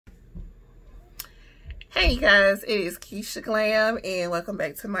Hey guys, it is Keisha Glam and welcome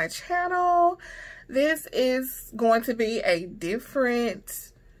back to my channel. This is going to be a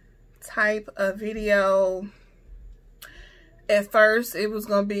different type of video. At first it was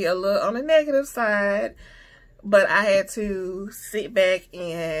going to be a little on the negative side, but I had to sit back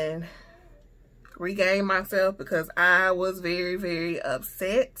and regain myself because I was very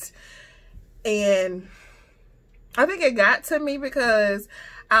upset. And I think it got to me because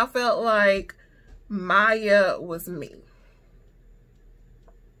I felt like Maya was me.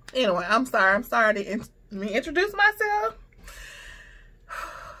 Anyway, I'm sorry to introduce myself.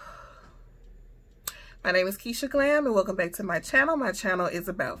 My name is Keisha Glam and welcome back to my channel. My channel is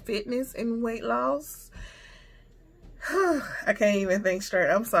about fitness and weight loss. I can't even think straight.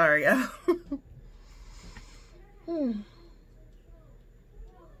 I'm sorry. And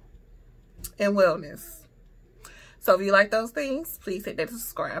wellness. So if you like those things, please hit that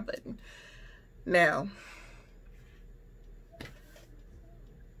subscribe button. Now,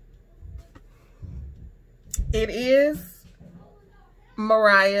 it is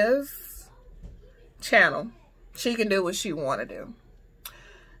Mariah's channel. She can do what she want to do.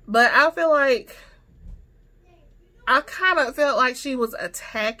 But I feel like, I kind of felt like she was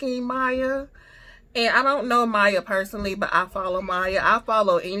attacking Maya. And I don't know Maya personally, but I follow Maya. I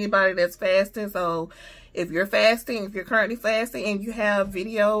follow anybody that's fasting. So if you're fasting, if you're currently fasting and you have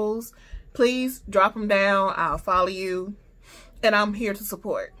videos, please drop them down. I'll follow you. And I'm here to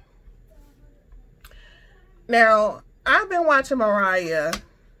support. Now, I've been watching Mariah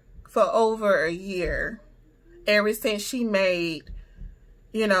for over a year. Ever since she made,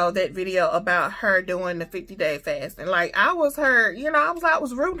 you know, that video about her doing the 50-day fasting. Like, I was her, you know, I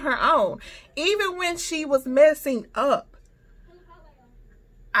was rooting her on. Even when she was messing up,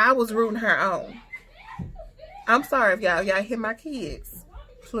 I was rooting her on. I'm sorry if y'all hear my kids.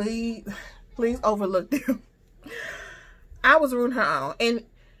 Please overlook them. I was rooting her on. And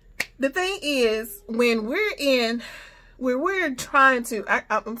the thing is, when we're trying to,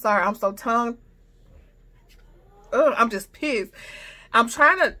 I'm sorry, I'm so tongue. I'm just pissed. I'm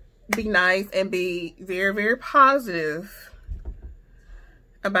trying to be nice and be very positive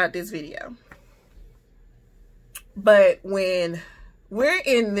about this video. But when we're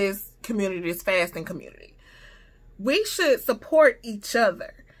in this community, this fasting community, we should support each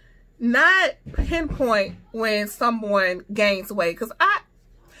other. Not pinpoint when someone gains weight. Because I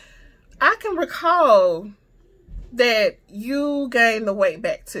can recall that you gained the weight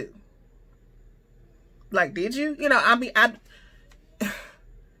back too. Like, did you? You know, I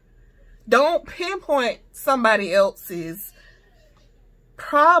don't pinpoint somebody else's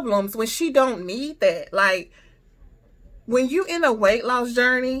problems when she don't need that. Like, when you in a weight loss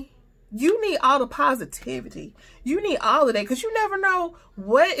journey, you need all the positivity. You need all of that because you never know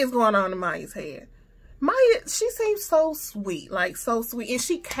what is going on in Maya's head. Maya, she seems so sweet, like so sweet. And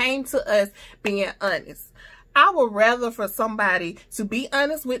she came to us being honest. I would rather for somebody to be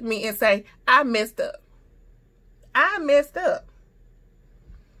honest with me and say, I messed up. I messed up.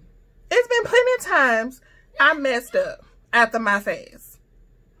 It's been plenty of times I messed up after my fast.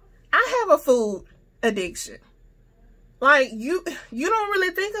 I have a food addiction. Like, you don't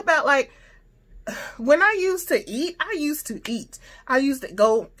really think about, like, when I used to eat, I used to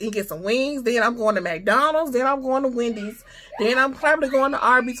go and get some wings. Then I'm going to McDonald's. Then I'm going to Wendy's. Then I'm probably going to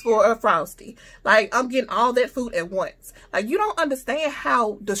Arby's for a Frosty. Like, I'm getting all that food at once. Like, you don't understand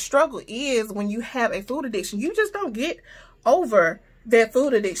how the struggle is when you have a food addiction. You just don't get over that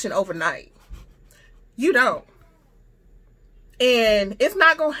food addiction overnight. You don't. And it's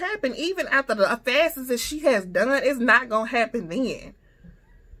not going to happen even after the fasts that she has done. It's not going to happen then.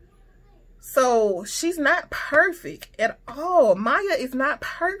 So she's not perfect at all. Maya is not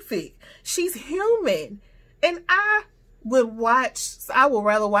perfect. She's human. And I would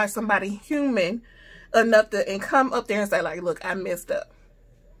rather watch somebody human enough to and come up there and say, like, look, I messed up.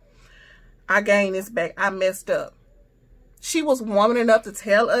 I gained this back. I messed up. She was woman enough to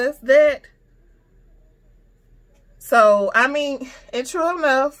tell us that. So, I mean, and true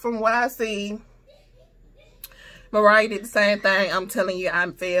enough, from what I see, Mariah did the same thing. I'm telling you, I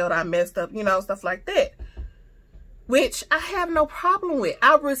failed, I messed up, you know, stuff like that. Which I have no problem with.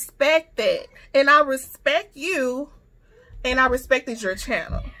 I respect that. And I respect you. And I respected your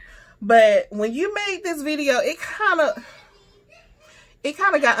channel. But when you made this video, it kind of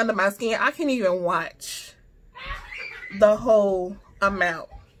got under my skin. I can't even watch the whole amount.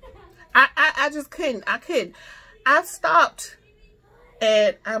 I just couldn't. I stopped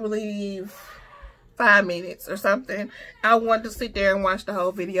at, I believe, 5 minutes or something. I wanted to sit there and watch the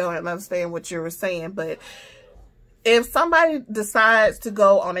whole video and understand what you were saying. But if somebody decides to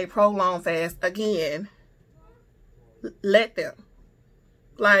go on a prolonged fast, again, let them.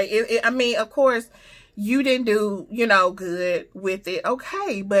 Like, I mean, of course, you didn't do, you know, good with it.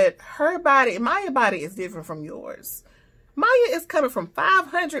 Okay, but her body, Maya's body is different from yours. Maya is coming from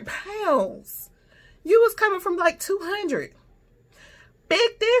 500 pounds. You was coming from like 200.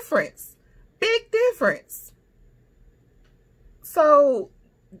 Big difference. Big difference. So,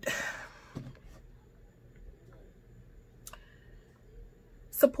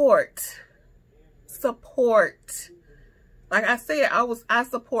 support. Like I said, I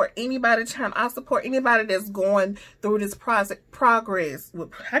support anybody trying. I support anybody that's going through this progress.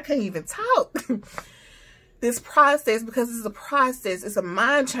 I can't even talk. This process, because it's a process. It's a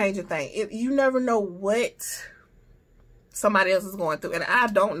mind-changing thing. You never know what somebody else is going through, and I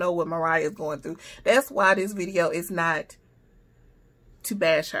don't know what Mariah is going through. That's why this video is not to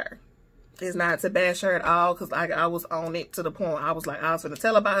bash her. It's not to bash her at all, because I was on it to the point I was like, I was finna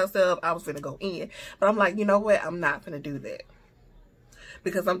tell her about herself. I was finna go in. But I'm like, you know what? I'm not finna do that.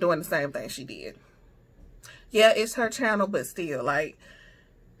 Because I'm doing the same thing she did. Yeah, it's her channel, but still, like,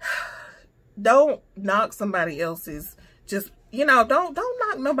 don't knock somebody else's, just, you know, don't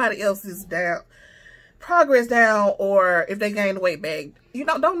knock nobody else's progress down, or if they gain weight back. You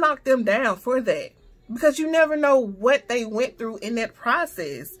know, don't knock them down for that. Because you never know what they went through in that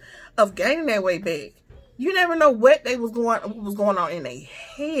process of gaining that weight back. You never know what was going on in their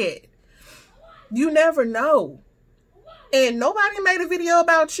head. You never know. And nobody made a video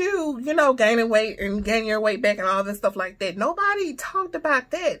about you, you know, gaining weight and gaining your weight back and all this stuff like that. Nobody talked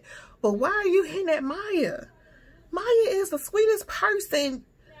about that. But why are you hitting at Maya? Maya is the sweetest person.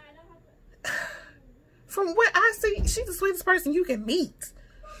 From what I see, she's the sweetest person you can meet.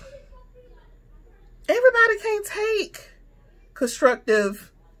 Everybody can't take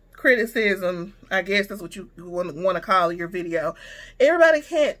constructive criticism. I guess that's what you want to call your video. Everybody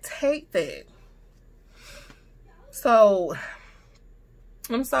can't take that. So,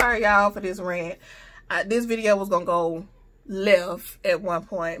 I'm sorry, y'all, for this rant. This video was going to go left at one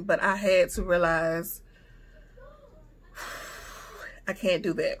point, but I had to realize I can't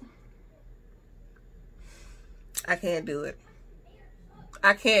do that. I can't do it.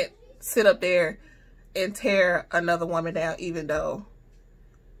 I can't sit up there and tear another woman down, even though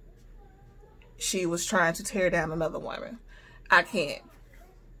she was trying to tear down another woman. I can't.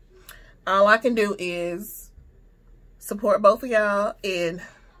 All I can do is support both of y'all and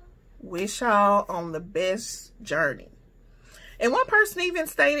wish y'all on the best journey. And one person even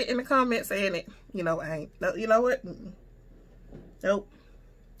stated in the comments saying it, you know, you know what? Nope.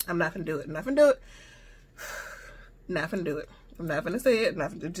 I'm not gonna do it. I'm not gonna do it. Not gonna do it. I'm not gonna say it. I'm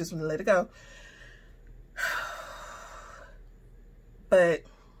not gonna, just gonna let it go. But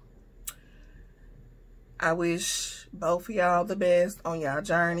I wish both of y'all the best on y'all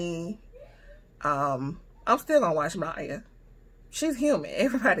journey. I'm still gonna watch Maya. She's human.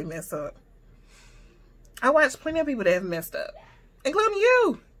 Everybody mess up. I watch plenty of people that have messed up, including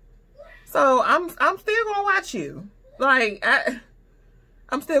you. So I'm still gonna watch you. Like,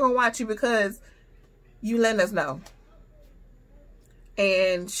 I'm still gonna watch you because you letting us know.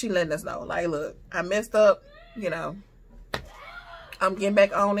 And she letting us know. Like, look, I messed up, you know. I'm getting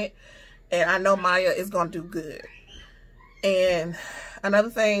back on it. And I know Maya is gonna do good. And another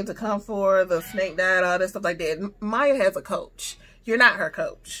thing to come for the snake diet, all this stuff like that. Maya has a coach. You're not her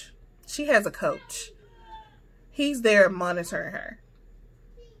coach. She has a coach. He's there monitoring her.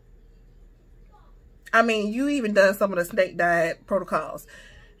 I mean, you even done some of the snake diet protocols.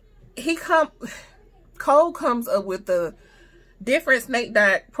 Cole comes up with the different snake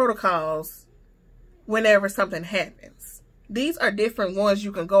diet protocols whenever something happens. These are different ones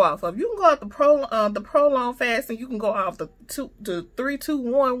you can go off of. You can go off the prolonged fast, and you can go off the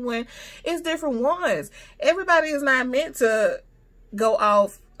 3-2-1 one. It's different ones. Everybody is not meant to go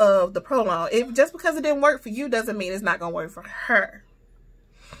off of the prolonged. Just because it didn't work for you doesn't mean it's not gonna work for her.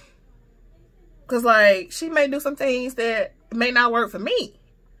 Cause like, she may do some things that may not work for me.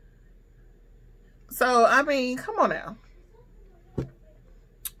 So I mean, come on now.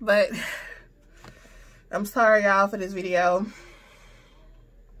 But I'm sorry, y'all, for this video.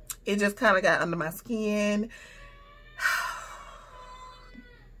 It just kind of got under my skin.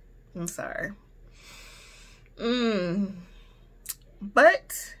 I'm sorry.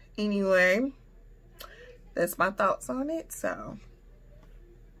 But anyway, that's my thoughts on it. So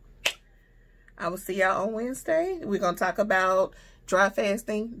I will see y'all on Wednesday. We're going to talk about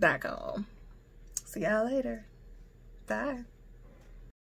dryfasting.com. See y'all later. Bye.